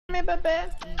Me, baby.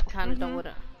 You kind of don't want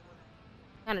to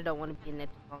be in that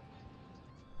too long.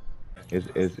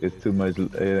 It's too much.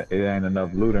 It ain't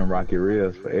enough loot in Rocky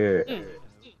Ridge for Eric. You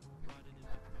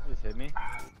just hit me.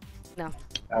 No.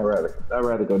 I'd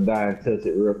rather go die and touch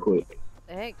it real quick.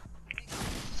 The heck?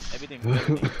 Everything.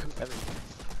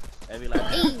 Every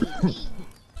last.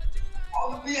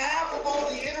 On behalf of all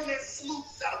the internet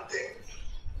sleuths out there,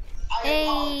 Hey.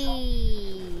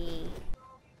 Hey.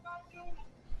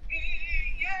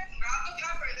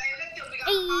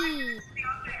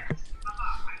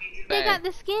 They got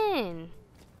the skin.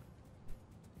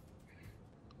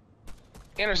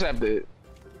 Intercepted.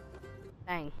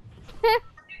 Dang.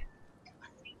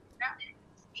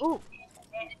 Ooh.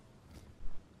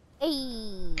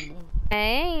 Hey.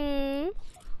 Hey.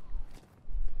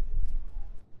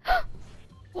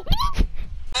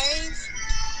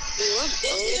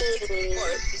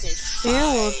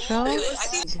 Ew, Joe.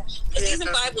 Season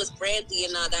 5 was Brandy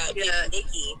and all that. Yeah,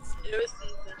 Nikki.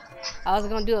 I was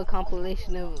gonna do a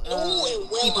compilation of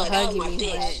people hugging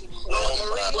me, but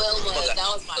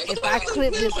if I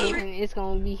clip this one, it's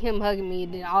gonna be him hugging me,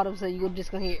 and then all of a sudden you're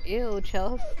just gonna hear "ew,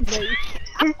 Chels."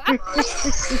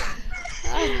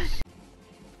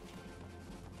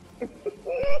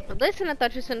 Listen, I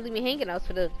thought you were gonna leave me hanging. I was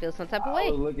gonna feel some type of way.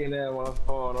 I was looking at my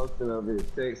phone. I was sitting up here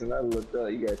text, and I looked up.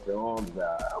 You got your arms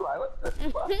out. I'm like, what the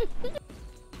fuck?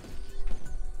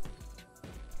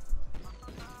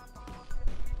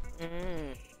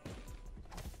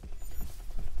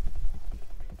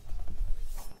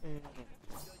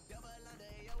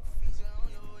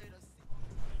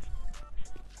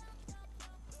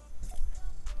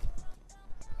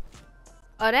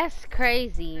 Oh, that's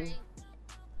crazy.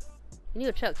 You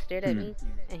know, Chuck stared at me,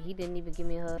 and he didn't even give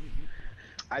me a hug.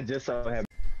 I just saw him.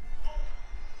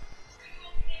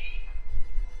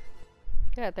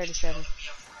 You're at 37.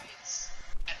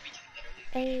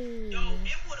 Hey.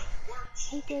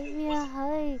 He gave me a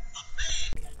hug.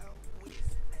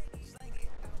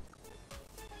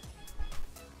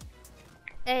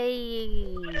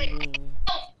 Hey.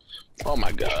 Oh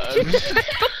my god.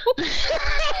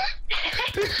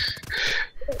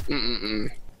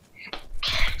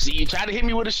 See, you try to hit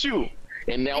me with a shoe,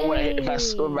 and then if I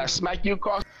smack you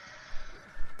across.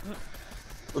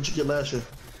 What'd you get last year?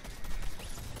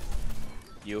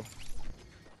 You.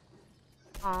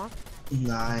 Aw.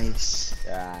 Nice.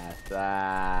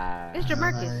 Mr.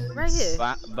 Marcus, right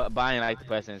here. Buying like the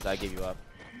presents, I give you up.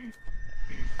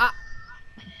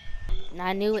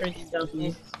 I knew it.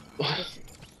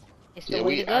 It's the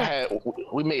way to go.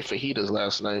 We made fajitas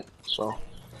last night, so.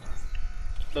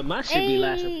 But my shit be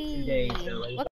lasting for 2 days, so like.